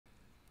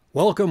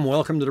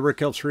Welcome to the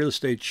Rick Helps Real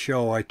Estate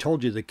Show. I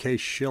told you the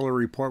Case Shiller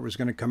report was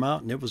going to come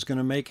out and it was going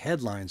to make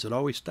headlines. It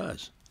always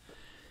does.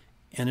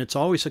 And it's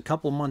always a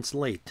couple months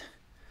late,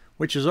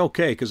 which is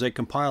okay because they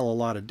compile a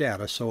lot of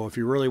data. So if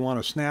you really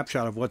want a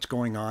snapshot of what's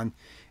going on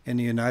in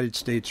the United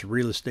States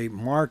real estate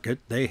market,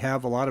 they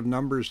have a lot of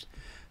numbers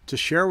to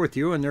share with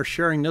you, and they're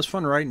sharing this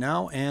one right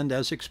now. And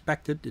as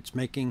expected, it's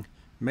making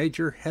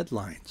major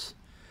headlines.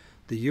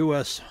 The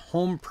U.S.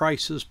 home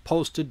prices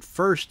posted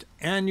first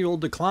annual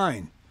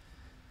decline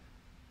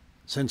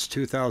since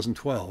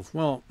 2012.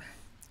 Well,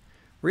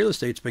 real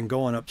estate's been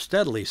going up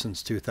steadily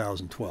since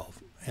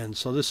 2012. And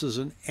so this is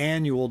an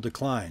annual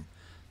decline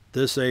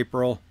this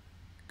April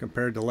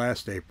compared to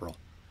last April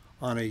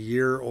on a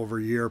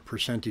year-over-year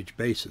percentage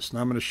basis.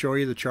 Now I'm going to show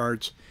you the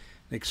charts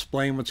and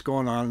explain what's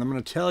going on. And I'm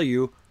going to tell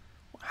you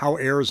how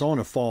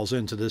Arizona falls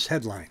into this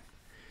headline.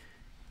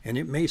 And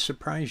it may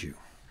surprise you.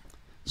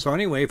 So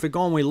anyway, if we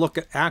go and we look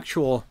at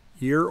actual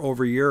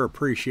year-over-year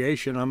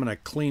appreciation, I'm going to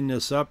clean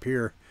this up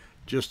here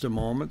just a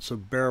moment, so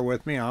bear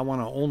with me. I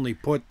want to only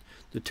put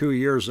the 2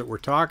 years that we're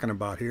talking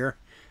about here,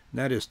 and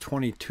that is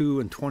 22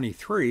 and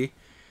 23.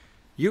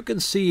 You can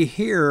see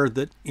here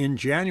that in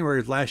January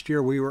of last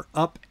year we were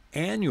up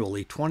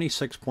annually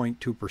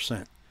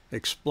 26.2%,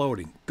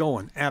 exploding,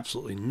 going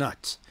absolutely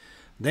nuts.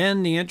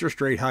 Then the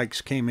interest rate hikes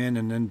came in,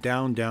 and then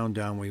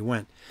down we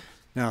went.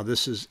 Now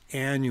this is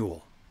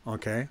annual,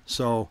 okay?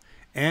 So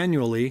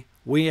annually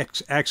we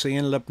actually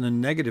ended up in the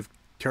negative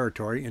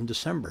territory in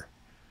December.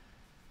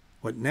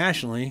 But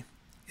nationally,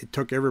 it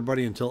took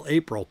everybody until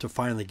April to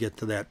finally get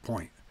to that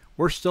point.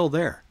 We're still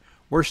there.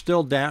 We're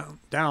still down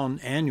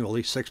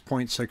annually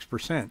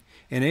 6.6%.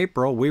 In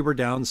April, we were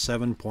down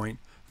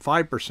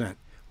 7.5%.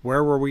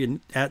 Where were we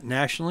at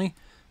nationally?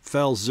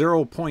 Fell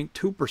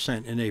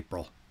 0.2% in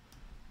April.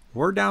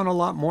 We're down a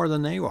lot more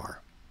than they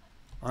are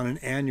on an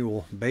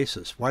annual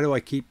basis. Why do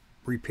I keep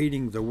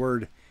repeating the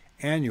word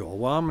annual?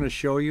 Well, I'm going to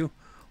show you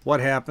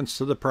what happens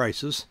to the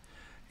prices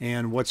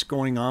and what's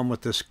going on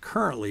with this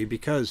currently,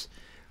 because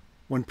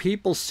when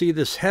people see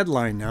this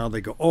headline now,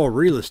 they go, oh,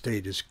 real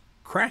estate is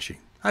crashing.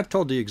 I've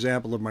told the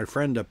example of my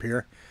friend up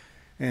here,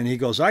 and he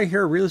goes, I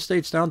hear real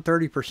estate's down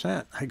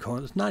 30%. I go,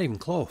 it's not even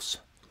close.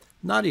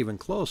 Not even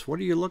close. What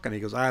are you looking at? He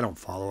goes, I don't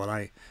follow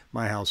it.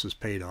 My house is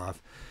paid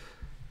off.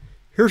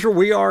 Here's where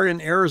we are in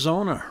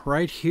Arizona,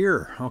 right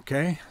here,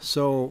 okay?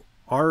 So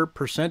our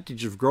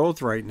percentage of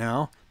growth right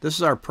now, this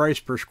is our price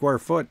per square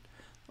foot.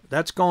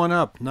 That's going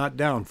up, not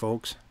down,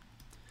 folks.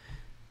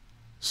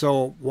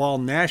 So while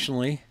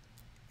nationally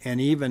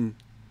and even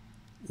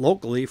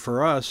locally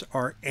for us,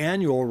 our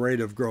annual rate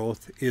of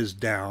growth is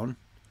down,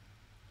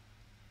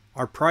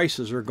 our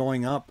prices are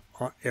going up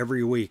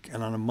every week,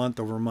 and on a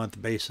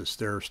month-over-month basis,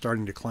 they're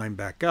starting to climb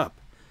back up.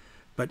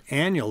 But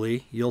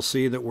annually, you'll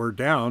see that we're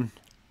down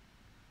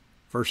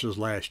versus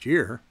last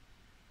year.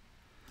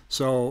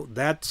 So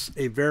that's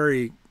a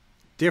very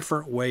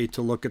different way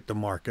to look at the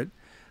market.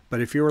 But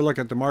if you were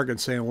looking at the market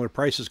and saying, well, the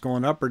price is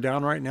going up or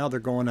down right now,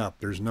 they're going up.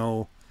 There's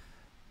no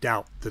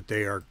doubt that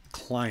they are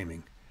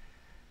climbing.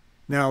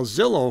 Now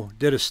Zillow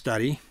did a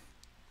study,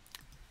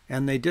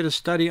 and they did a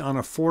study on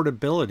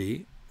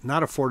affordability,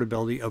 not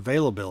affordability,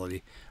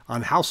 availability,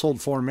 on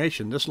household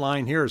formation. This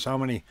line here is how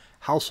many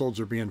households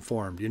are being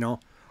formed. You know,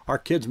 our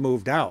kids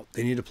moved out.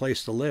 They need a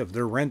place to live.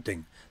 They're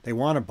renting. They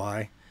want to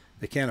buy.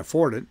 They can't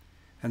afford it,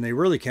 and they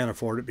really can't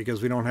afford it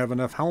because we don't have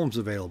enough homes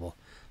available.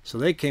 So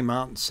they came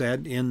out and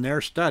said in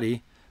their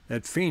study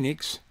that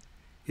Phoenix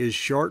is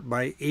short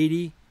by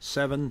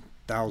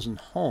 87,000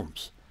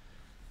 homes.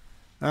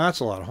 Now that's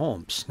a lot of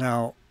homes.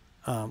 Now,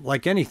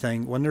 like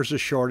anything, when there's a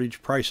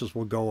shortage, prices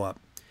will go up.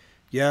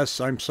 Yes,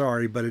 I'm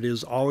sorry, but it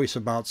is always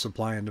about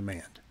supply and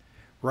demand.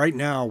 Right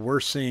now,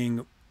 we're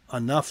seeing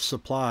enough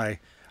supply.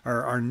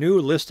 Our new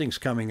listings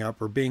coming up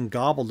are being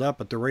gobbled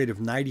up at the rate of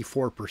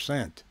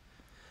 94%.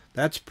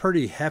 That's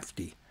pretty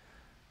hefty.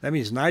 That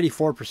means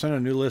 94%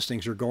 of new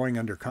listings are going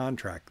under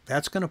contract.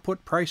 That's going to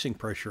put pricing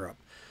pressure up.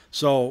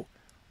 So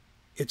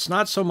it's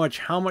not so much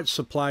how much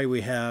supply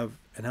we have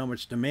and how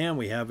much demand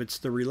we have, it's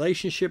the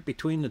relationship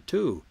between the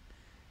two.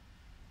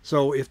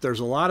 So if there's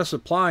a lot of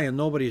supply and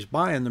nobody's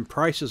buying, then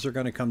prices are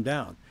going to come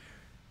down.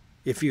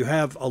 If you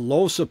have a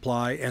low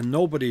supply and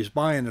nobody's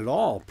buying at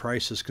all,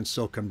 prices can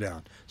still come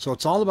down. So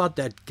it's all about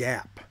that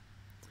gap.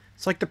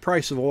 It's like the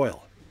price of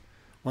oil.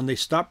 When they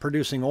stop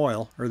producing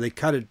oil, or they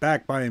cut it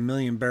back by 1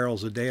 million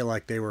barrels a day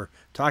like they were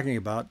talking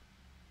about,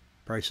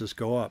 prices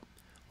go up.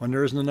 When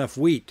there isn't enough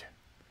wheat,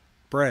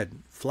 bread,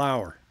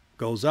 flour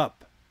goes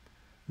up.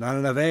 Not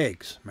enough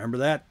eggs. Remember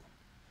that?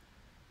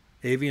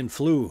 Avian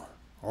flu.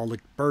 All the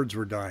birds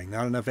were dying.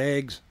 Not enough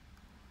eggs.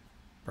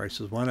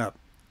 Prices went up.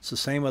 It's the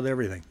same with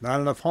everything.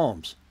 Not enough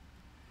homes.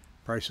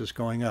 Prices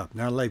going up.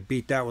 Now they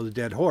beat that with a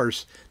dead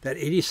horse. That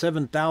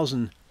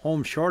 87,000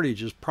 home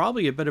shortage is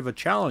probably a bit of a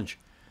challenge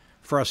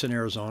for us in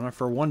Arizona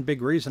for one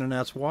big reason, and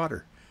that's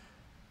water.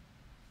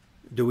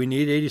 Do we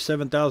need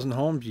 87,000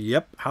 homes?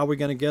 Yep. How are we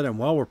going to get them?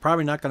 Well, we're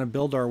probably not going to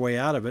build our way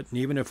out of it. And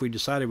even if we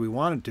decided we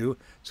wanted to,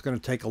 it's going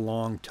to take a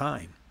long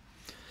time.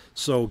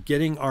 So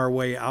getting our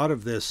way out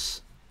of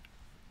this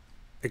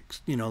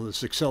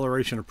this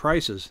acceleration of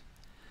prices,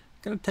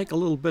 it's going to take a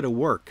little bit of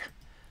work.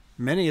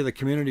 Many of the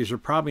communities are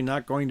probably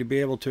not going to be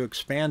able to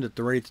expand at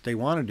the rate that they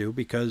want to do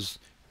because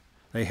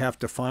they have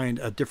to find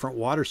a different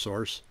water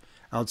source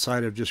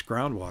outside of just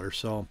groundwater.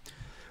 So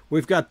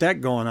we've got that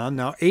going on.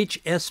 Now,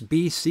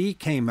 HSBC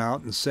came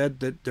out and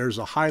said that there's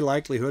a high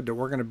likelihood that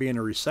we're going to be in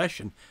a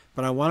recession.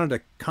 But I wanted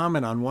to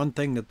comment on one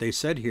thing that they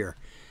said here.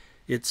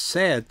 It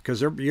said,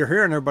 because you're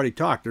hearing everybody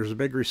talk, there's a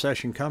big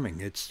recession coming.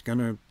 It's going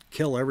to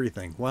kill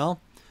everything.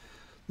 Well,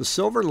 the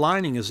silver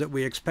lining is that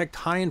we expect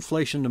high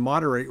inflation to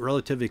moderate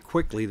relatively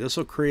quickly. This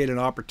will create an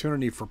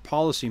opportunity for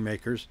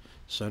policymakers,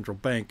 central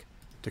bank,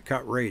 to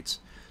cut rates.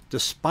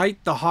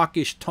 Despite the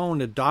hawkish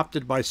tone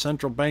adopted by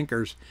central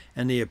bankers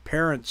and the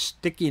apparent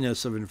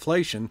stickiness of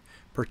inflation,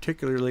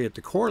 particularly at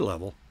the core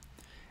level,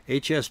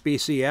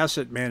 HSBC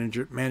Asset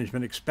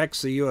Management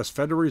expects the U.S.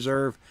 Federal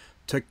Reserve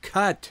to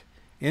cut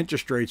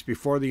interest rates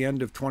before the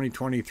end of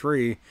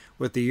 2023,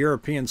 with the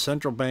European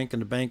Central Bank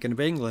and the Bank of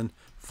England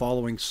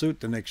following suit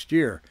the next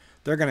year.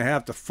 They're going to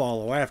have to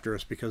follow after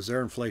us because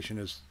their inflation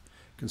is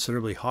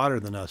considerably hotter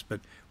than us.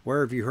 But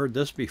where have you heard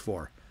this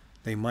before?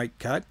 They might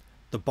cut.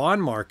 The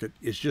bond market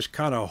is just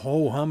kind of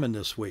ho-humming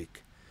this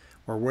week.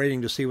 We're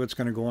waiting to see what's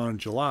going to go on in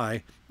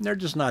July. And they're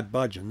just not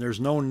budging. There's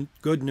no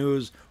good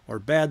news or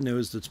bad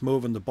news that's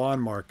moving the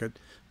bond market.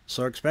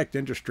 So expect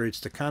interest rates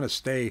to kind of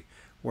stay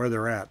where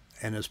they're at.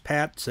 And as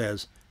Pat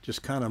says,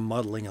 just kind of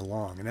muddling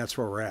along. And that's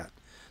where we're at.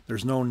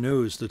 There's no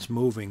news that's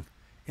moving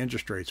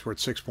interest rates. We're at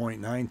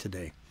 6.9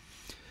 today.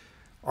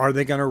 Are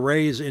they going to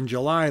raise in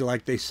July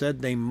like they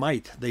said they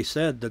might? They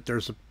said that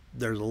there's a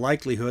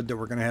likelihood that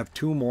we're going to have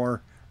 2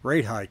 more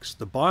rate hikes.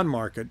 The bond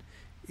market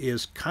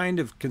is kind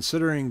of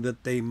considering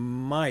that they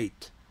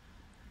might,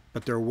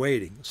 but they're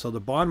waiting. So the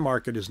bond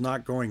market is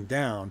not going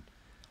down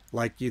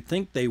like you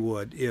think they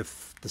would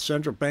if the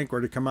central bank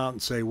were to come out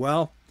and say,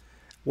 well,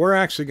 we're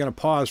actually going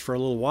to pause for a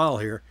little while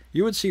here.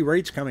 You would see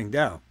rates coming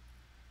down.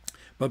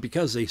 But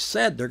because they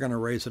said they're going to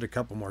raise it a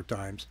couple more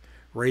times,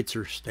 rates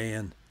are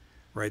staying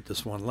right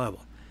this one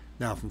level.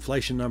 Now, if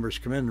inflation numbers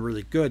come in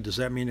really good, does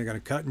that mean they're going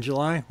to cut in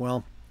July?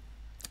 Well,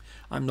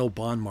 I'm no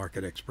bond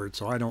market expert,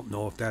 so I don't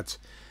know if that's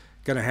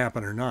going to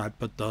happen or not.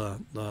 But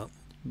the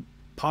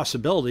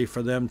possibility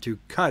for them to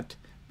cut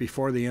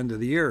before the end of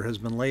the year has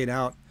been laid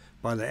out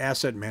by the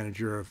asset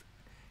manager of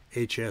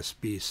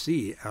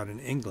HSBC out in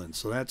England.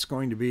 So that's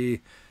going to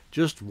be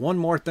just one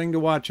more thing to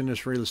watch in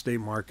this real estate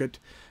market.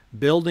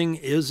 Building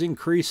is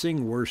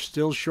increasing. We're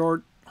still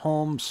short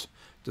homes.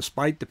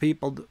 Despite the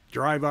people that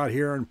drive out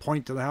here and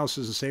point to the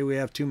houses and say we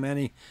have too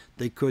many,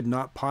 they could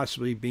not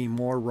possibly be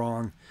more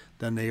wrong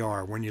than they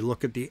are. When you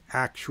look at the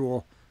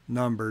actual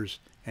numbers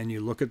and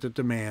you look at the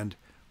demand,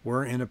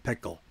 we're in a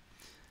pickle.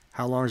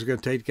 How long is it going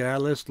to take to get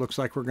out of this? Looks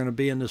like we're going to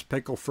be in this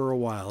pickle for a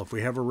while. If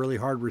we have a really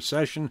hard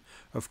recession,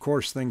 of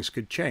course things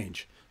could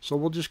change. So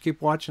we'll just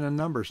keep watching the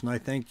numbers, and I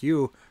thank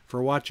you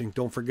for watching.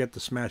 Don't forget to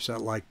smash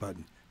that like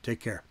button. Take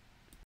care.